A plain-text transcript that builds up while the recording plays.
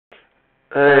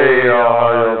Hey y'all, how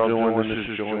y'all doing? This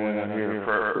is Joanne here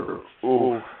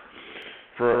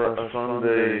for a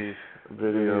Sunday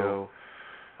video.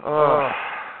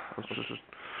 Let's just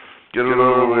get it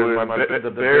over with. The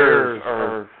Bears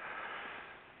are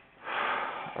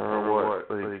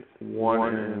what, like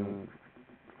 1-4,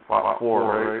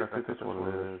 right? I think that's what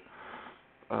it is.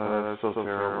 That's so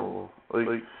terrible.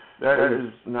 Like that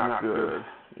is not good,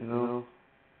 you know.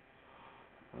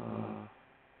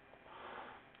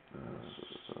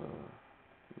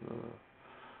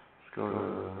 Let's go to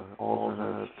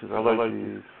alternates, because I like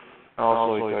these. I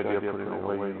also like the idea of putting a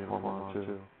away uniform on,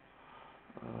 too.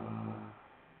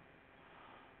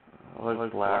 I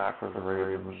like black for the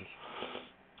Ravens.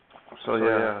 So,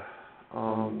 yeah,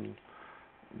 my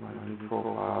new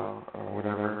profile, or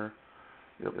whatever.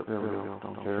 Yep, there we go,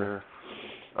 don't care.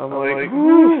 I'm like,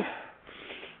 woo!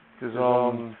 Because,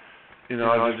 you know,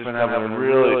 I've just been having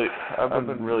I've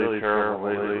been really terrible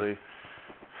lately.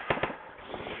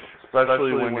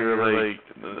 Especially when you're like,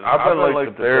 I've been like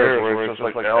the Bears where it's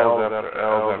just like L's after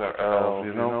L's after L's,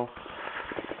 you know?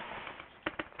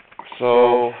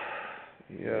 So,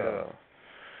 yeah.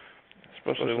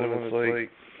 Especially when it's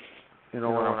like, you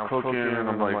know, when I'm cooking and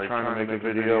I'm like trying to make a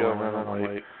video and then I'm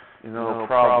like, you know,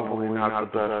 probably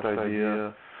not the best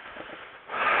idea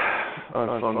on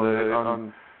Sunday,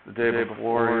 on the day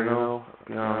before, you know?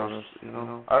 To be honest, you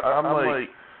know? I'm like,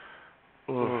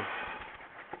 ugh.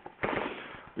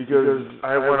 Because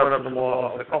I went up to the mall, I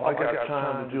was like, oh, I got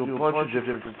time to do a bunch of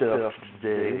different stuff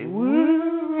today.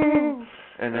 Woo!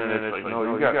 And then it's like, no,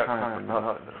 you got time for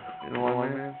nothing. You know what I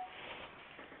mean?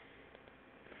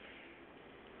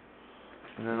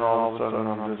 And then all of a sudden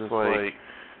I'm just like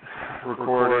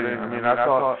recording. I mean, I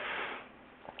thought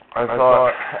I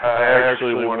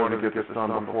actually wanted to get this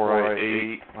done before I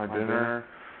ate my dinner.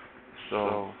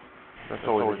 So that's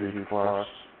always a huge plus.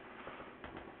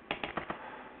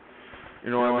 You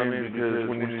know what I mean? Because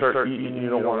when you start eating, you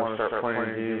don't want to start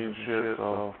playing games and shit,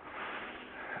 so.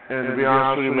 And to be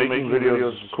honest with you, making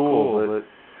videos is cool, but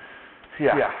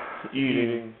yeah,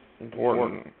 eating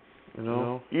important, you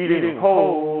know? Eating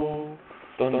whole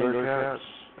Thundercats.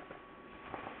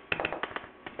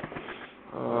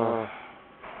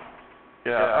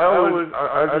 Yeah,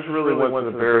 I just really went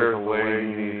to the Bears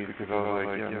away because I was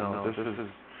like, yeah, no, this is,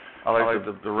 I like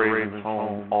the Ravens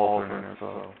home alternate,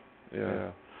 so,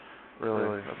 yeah.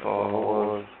 Really, that's all it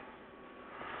was.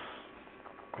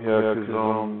 Yeah, because,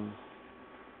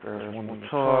 there's one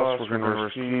toss, we're going to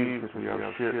receive, because we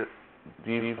got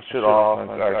shit off,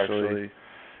 actually.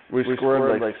 We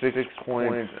scored like 6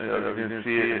 points, and you didn't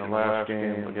see it in the last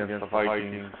game against the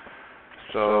Vikings.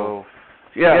 So,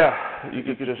 yeah, you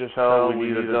could just tell we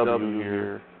need a W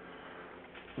here.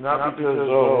 Not because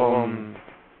of,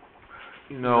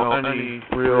 you know, any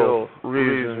real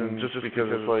reason, just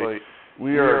because it's like,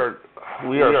 we are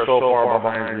so far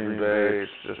behind Green Bay,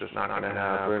 it's just not going to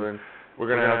happen. We're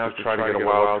going to have to try to get a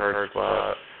wild card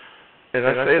spot. And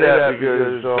I say that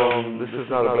because this is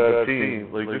not a bad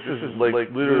team. Like, this is like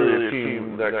literally a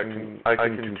team that I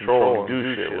can control and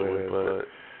do shit with, but,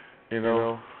 you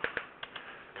know,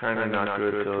 kind of not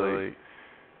good to, like,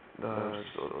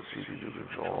 CPU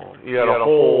control. You had a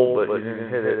hole, but you didn't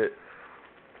hit it.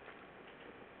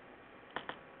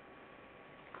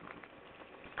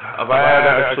 If I had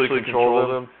actually controlled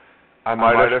them, I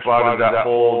might have spotted that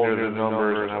hole near the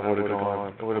numbers and I would have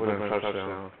gone. It would have been a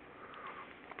touchdown.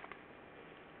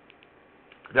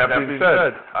 That being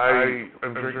said, I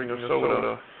am drinking a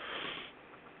soda,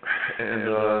 and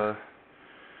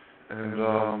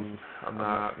I'm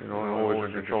not, you know, I'm always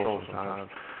in control sometimes.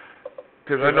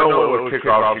 Because I know what would kick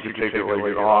off, you could take it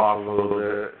like off a little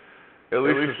bit. At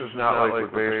least it's not like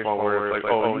with baseball where it's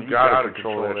like, oh, you gotta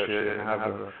control that shit and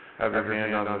have your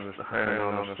hand on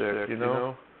the stick, you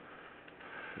know?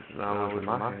 It's not where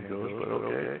my hand goes, but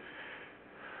okay.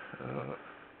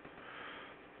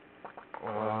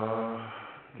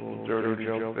 A little dirty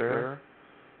joke there.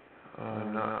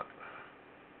 Not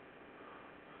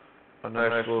a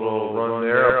nice little run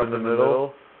there up in the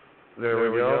middle. There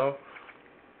we go.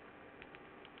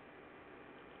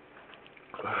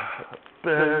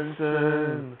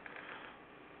 Benson.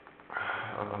 I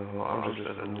don't know, I'm just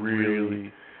in a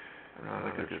really not a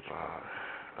good spot.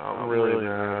 I'm really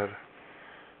mad.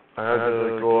 I had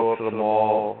to go up to the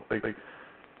mall. Like,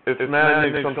 it's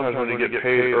maddening sometimes when you get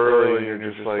paid early and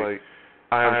you're just like,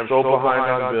 I am so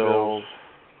behind on bills.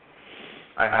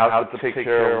 I have to take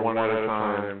care of one at a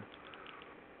time.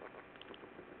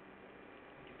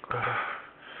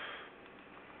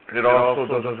 It also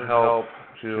doesn't help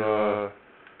to,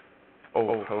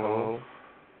 hello?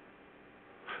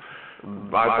 I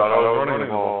thought I was running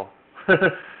the ball.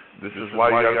 This is why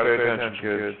you gotta pay attention,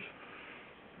 kids.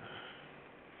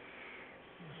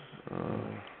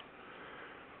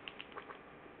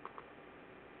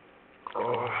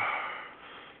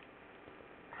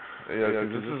 Yeah,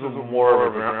 because this is more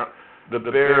of a ground. The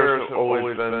Bears have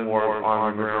always been more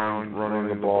on the ground, running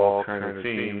the ball kind of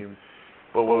team.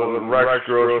 But with Rex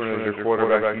Grossman as your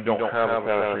quarterback, you don't have a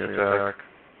passing attack.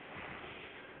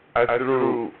 I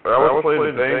was playing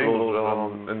the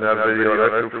Bengals in that video, and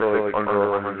I threw for like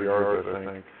under 100 yards,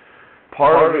 I think.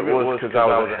 Part of it was because I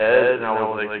was ahead, and I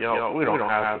was like, we don't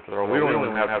have to throw. We don't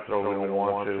even have to throw. We don't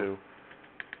want to.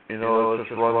 Let's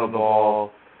just run the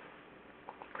ball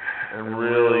and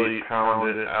really pound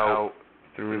it out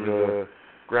through the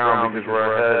ground because we're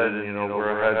ahead, and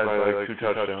we're ahead by like 2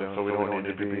 touchdowns, so we don't need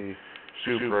to be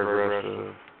super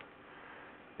aggressive.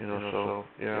 So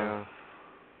yeah.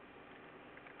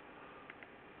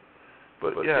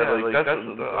 But yeah, like that's I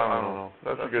don't know.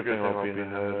 That's a good thing about being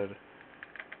ahead.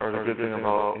 Or the good thing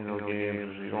about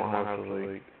games, you don't have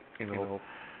to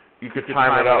you could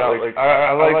time it out. Like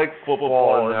I like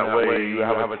football in that way. You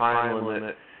have a time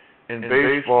limit. In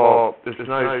baseball, it's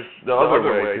nice the other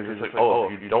way because it's like,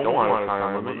 if you don't want a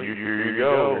time limit, here you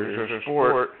go. Here's your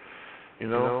sport. You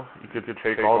could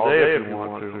take all day if you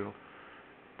want to.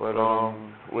 But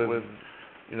with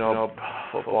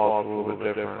football, it's a little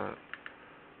bit different.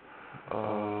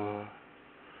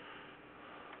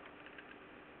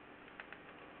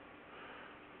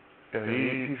 Yeah,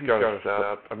 he's got a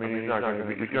step. I mean, he's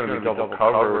going to be double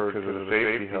covered because of the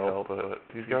safety help, but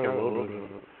he's got a little bit of a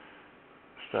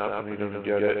step and he doesn't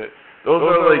get it. Those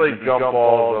are like jump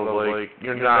balls of like,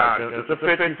 you're not, it's a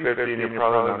 50-50 and you're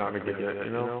probably not going to get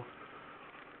it,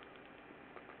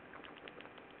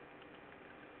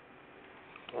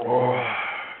 Oh,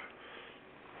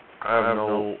 I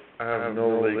have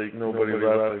nobody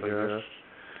left, I guess.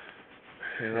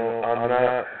 I'm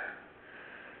not,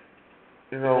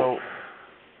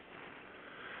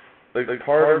 like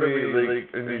part of me, like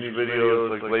in these videos,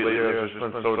 like lately I've just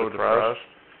been so depressed,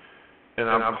 and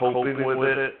I'm coping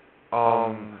with it,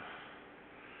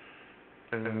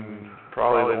 and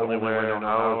probably the only way I know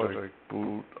how is like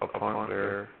boot a punt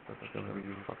there. That's gonna be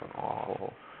fucking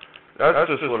awful. That's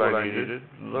just what I needed.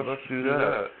 Let's do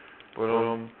that. But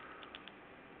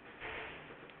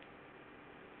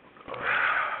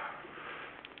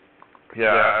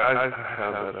yeah, I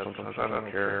have that sometimes. I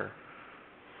don't care.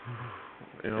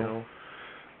 At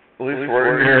least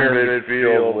we're here in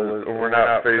midfield, and we're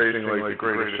not facing like the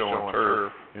greatest show on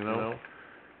turf.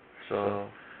 So,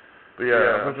 but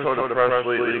yeah, I've been so depressed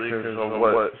lately because of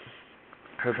what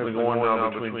has been going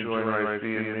on between Joy and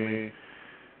me,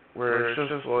 where it's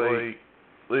just like,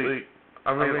 I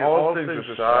mean, all things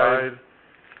aside,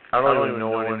 I don't even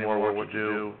know anymore what to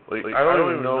do. Like, I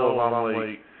don't even know if I'm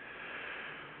like.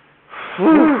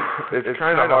 It's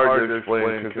kind of hard to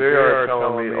explain because they are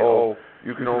telling me,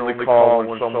 you can only call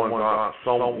when someone's on,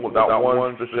 that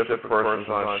one specific person's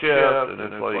on shift, and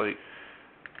it's like,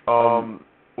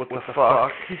 what the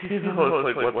fuck? It's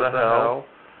like, what the hell?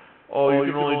 You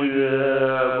can only do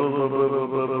that, blah, blah, blah,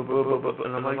 blah, blah, blah, blah, blah.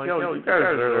 And I'm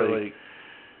like,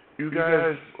 you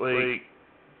guys,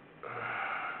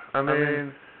 I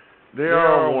mean, they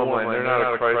are a warm line, they're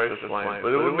not a crisis line,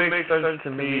 but it would make sense to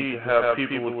me to have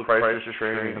people with crisis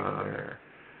training on there.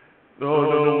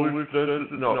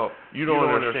 No, you don't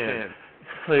understand.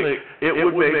 Like, it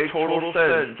would make total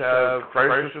sense to have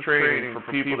crisis training for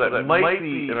people that might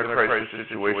be in a crisis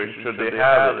situation, should they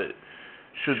have it,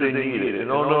 should they need it.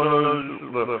 No.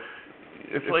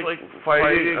 It's like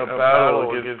fighting a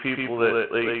battle against people that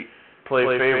play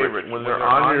favorites. When they're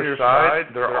on your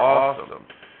side, they're awesome.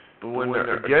 But when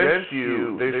they're against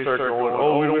you, they start going,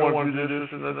 we don't want to do this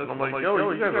and that. And I'm like,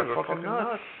 you guys are fucking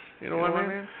nuts. You know what I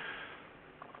mean?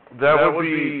 That would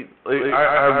be,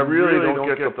 I really don't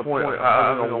get the point of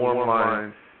having a warm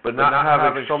line, but not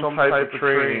having some type of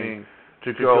training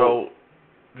to go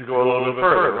a little bit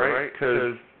further, right?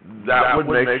 Because that would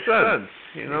make sense,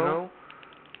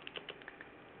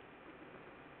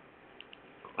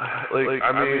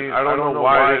 I mean, I don't know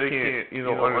why they can't,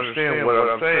 understand what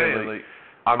I'm saying.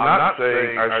 I'm not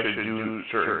saying I should do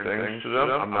certain things to them.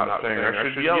 I'm not saying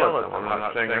I should yell at them. I'm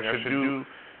not saying I should do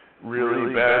really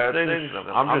bad things to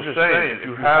them. I'm just saying, if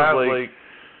you have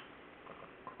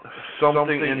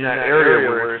something in that area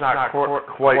where it's not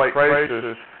quite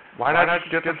crisis, why not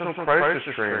just get them some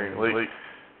crisis training?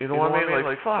 You know what I mean?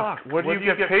 Like, fuck, what do you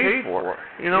get paid for?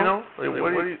 You know what do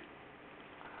you...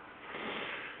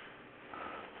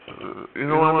 You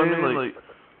know what I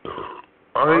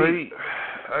mean?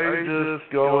 I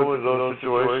just go into those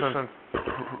situations.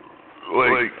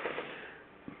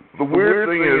 The weird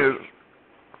thing is,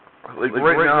 like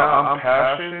right now, I'm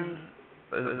passionate.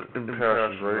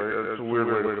 Impassioned, right? That's a weird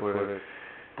way to put it.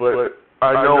 But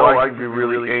I know I can be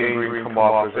really angry and come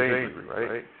off as angry,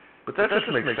 right? But that just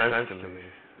makes sense to me.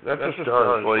 That just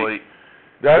does. Like,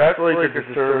 that's like a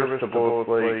disservice to both,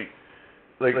 like,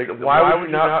 why would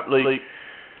you not, like,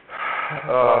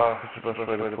 what's the best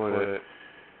way to put it?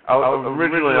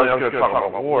 Originally I was going to talk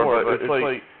about war, but it's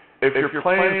like, if you're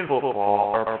playing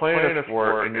football or playing a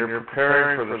sport and you're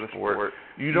preparing for the sport,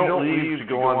 you don't leave to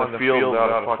go on the field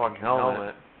without a fucking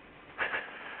helmet.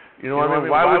 You know what I mean?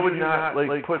 Why would you not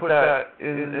like put that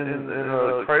in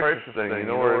a crisis thing? You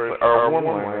know, or a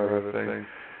warning thing?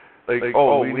 Like,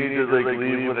 oh, we need to like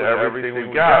leave with everything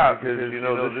we got because you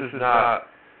know this is not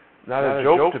a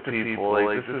joke to people.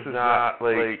 Like this is not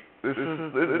like this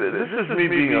is me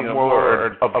being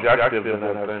more objective than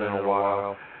I've been in a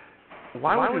while.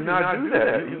 Why would you not do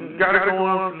that? You gotta go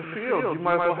on to the field. You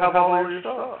might as well have all your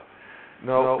stuff.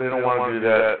 No, they don't want to do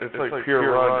that. It's like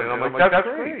pure run, and I'm like, that's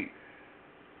great.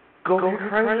 Go get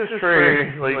crisis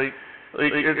training. Like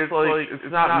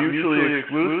it's not mutually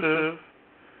exclusive.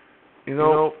 You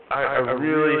know, I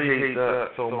really hate that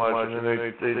so much, and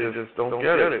they just don't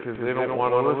get it because they don't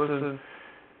want to listen,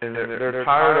 and they're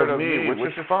tired of me,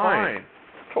 which is fine,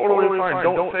 totally fine.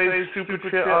 Don't say stupid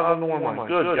shit out of the normal.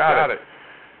 Good, got it.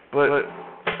 But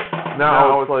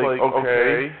now it's like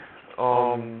okay,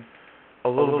 a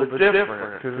little bit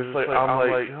different because it's like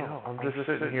I'm just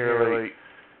sitting here like.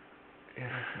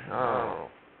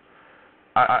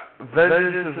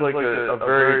 Vengeance is like a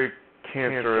very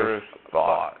cancerous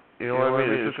thought. You know what I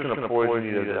mean? It's just gonna poison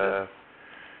you to death.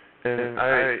 And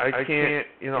I can't,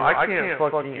 I can't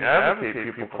fucking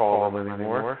advocate people call them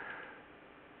anymore.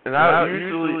 And I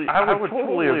would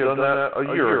totally have done that a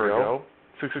year ago,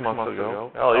 6 months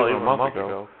ago, hell, even a month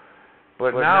ago.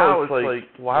 But now it's like,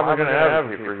 why am I gonna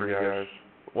advocate for you guys?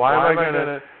 Why am I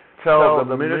gonna tell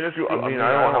the minuscule, I mean,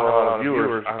 I don't have a lot of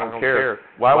viewers, I don't care.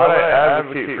 Why would I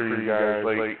advocate for you guys?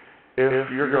 Like, if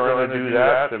you're going to do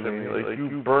that to me, like,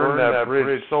 you burn that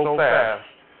bridge so fast.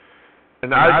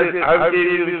 And I gave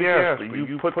you the gas, but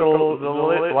you put the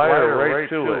lighter right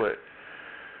to it.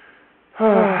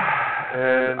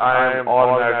 And I am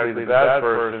automatically the bad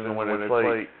person when it's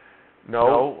like,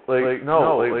 no,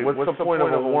 what's the point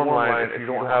of a warm line if you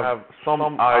don't have some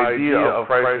idea of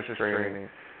crisis training?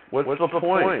 What's the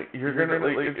point? You're gonna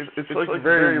it's like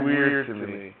very weird to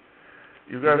me.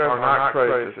 You guys are not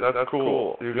crisis. That's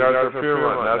cool. You guys are pure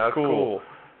run. That's cool.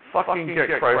 Fucking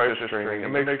get crisis training.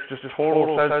 It makes just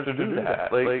total sense to do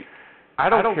that. Like I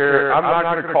don't care. I'm not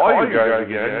gonna call you guys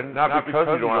again. Not because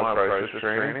you don't have crisis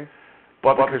training,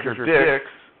 but because you're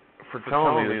dicks for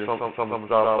telling me some stuff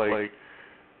like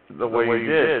the way you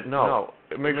did. No,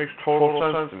 it makes total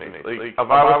sense to me. Like if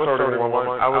I was starting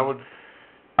one,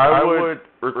 I would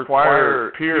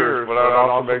require peers, but I would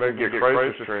also make them get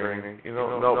crisis training. You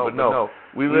know, no.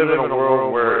 We live in a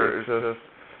world where it's just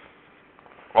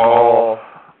all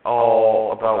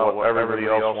about what everybody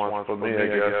else wants from me, I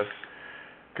guess.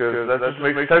 Because that just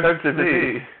makes sense to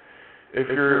me. If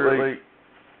you're like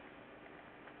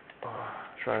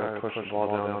trying to push the ball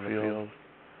down the field,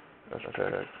 that's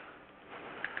okay.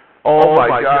 Oh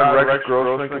my God, Rex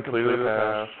Grossman completed the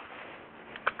pass.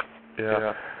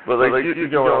 Yeah. But like you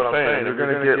get what I'm saying. You're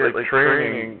gonna get like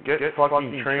training, get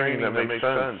fucking training that makes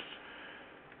sense.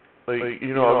 Like if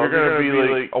you're gonna be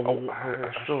like,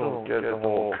 I still don't get the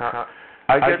whole.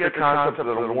 I get the concept that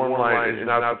a warm line is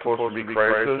not supposed to be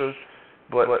crisis,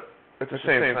 but at the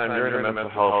same time you're in a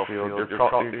mental health field. You're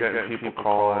getting people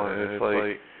calling, and it's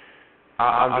like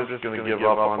I'm just gonna give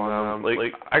up on them.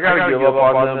 Like I gotta give up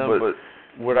on them, but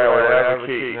what I would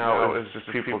advocate now is just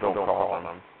people don't call on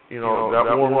them.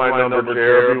 That warm line number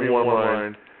there, every warm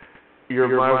line, you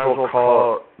might as well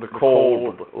call it the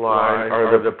cold line,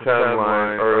 or the pretend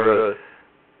line, or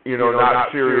the,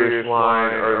 not serious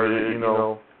line, or the, you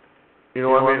know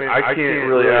what I mean? I can't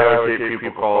really advocate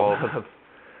people call them.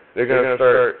 They're gonna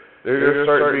start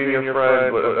being your friend,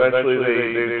 but eventually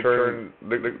they turn,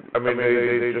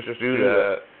 they just do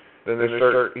that. Then they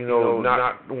start,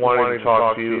 not wanting to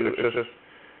talk to you.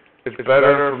 It's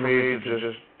better for me to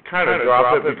just kind of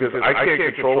drop it because I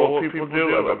can't control what people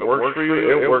do. If it works for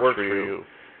you, it works for you.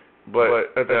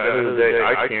 But at the end of the day,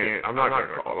 I can't. I'm not going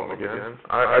to call them again.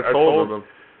 I told them.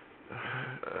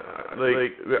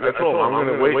 I told them I'm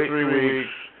going to wait 3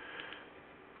 weeks,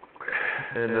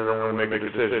 and then I'm going to make a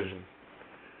decision.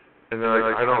 And they're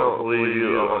like, I don't believe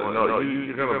you. No,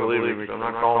 you're going to believe me because I'm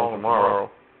not calling tomorrow.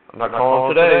 I'm not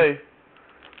calling today.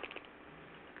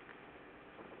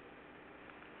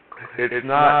 It's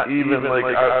not even like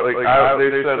they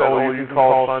said, oh, you can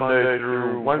call Sunday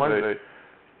through Wednesday.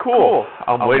 cool.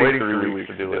 I'm waiting 3 weeks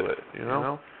to do it. You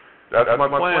know, that's my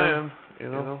plan. You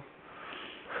know,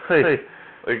 hey,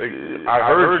 like I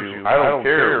heard you. I don't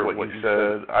care what you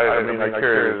said. I mean, I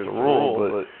care as a rule,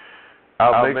 but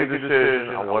I'll make a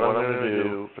decision on what I'm going to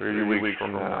do 3 weeks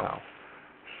from now.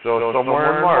 So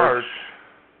somewhere in March,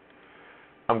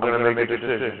 I'm going to make a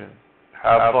decision.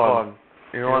 Have fun.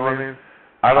 You know what I mean?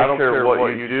 I don't care what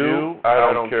you do.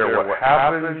 I don't care what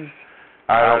happens.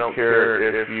 I don't care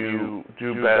if you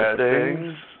do bad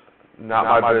things.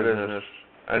 Not my business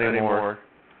anymore.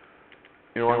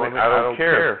 You know what I mean? I don't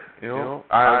care. You know,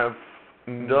 I'm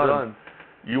done.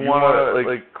 You want to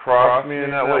like cross me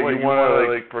in that way? You want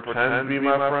to like pretend to be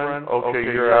my friend? Okay,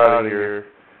 you're out of here.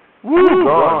 Woo,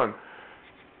 gone.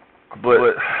 But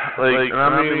like,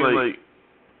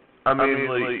 I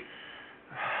mean,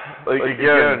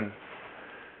 again,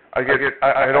 I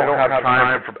don't have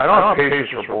time for, I don't have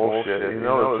patience for bullshit. You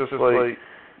know, it's just like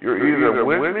you're either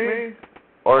with me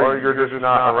or you're just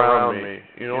not around me.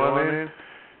 You know what I mean?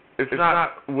 It's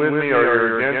not with me or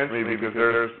you're against me because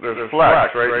there's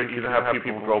flex, right? You can have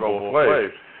people go both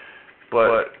ways.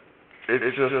 But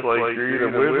it's just like you're either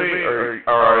with me or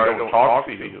I don't talk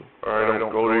to you, or I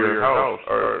don't go to your house,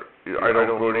 or I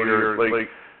don't go to your, like,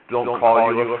 don't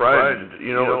call you a friend.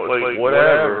 You know, it's like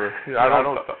whatever. I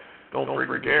don't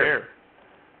freaking care.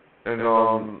 And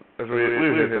as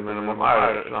we've hit the minimum,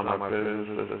 it's not my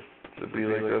business to be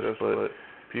like this, but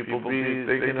people be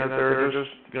thinking that they're just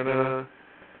gonna.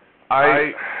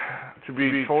 To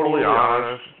be totally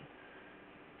honest,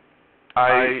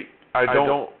 I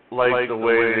don't like the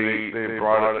way they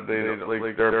brought it. They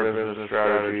like their business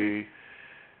strategy.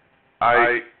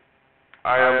 I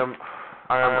am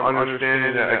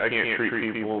understanding that I can't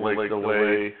treat people like the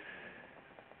way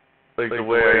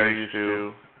I used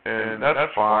to, and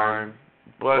that's fine.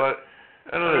 But at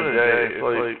the end of the day, it's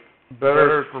like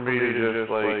better for me to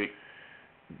just like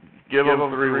give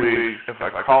them 3 weeks. If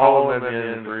I call them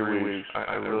in 3 weeks,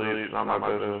 I really, it's not my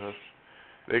business.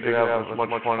 They can have as much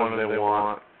fun as they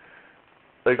want.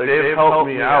 Like, they've helped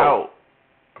me out.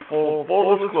 Full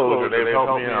disclosure, they've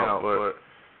helped me out, but,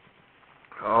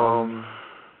 of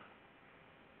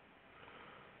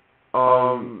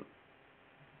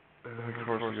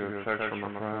course I get a text from my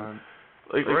friend.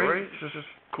 Like, right? It's just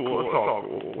cool. It's all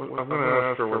cool. I'm gonna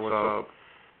ask her what's up.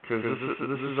 Because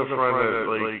this is a friend that,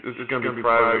 like, this is going to be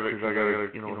private because I got to,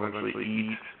 you know, eventually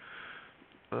eat.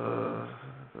 I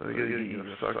got to eat in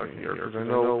a second here because I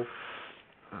know,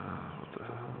 what the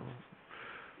hell.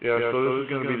 Yeah, so this is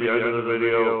going to be the end of the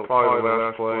video, probably the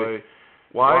last play.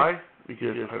 Why?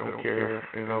 Because I don't care,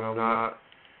 and I'm not,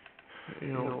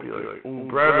 you know, be like, ooh,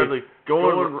 Bradley,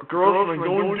 girls, going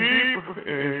deep,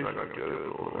 and he's not going to get it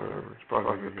or whatever. It's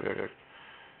probably going to get picked.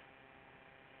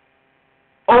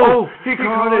 Oh, he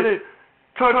caught it!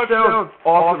 Touchdown!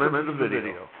 Awesome, end of the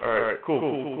video. Alright,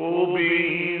 cool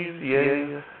beans,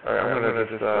 yeah. Alright, I'm gonna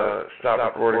just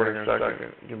stop recording in a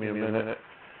second. Give me a minute.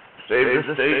 Save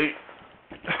the state.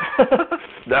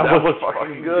 That was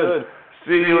fucking good.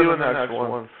 See you in the next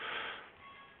one.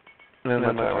 And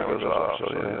then my timer goes off, so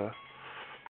yeah.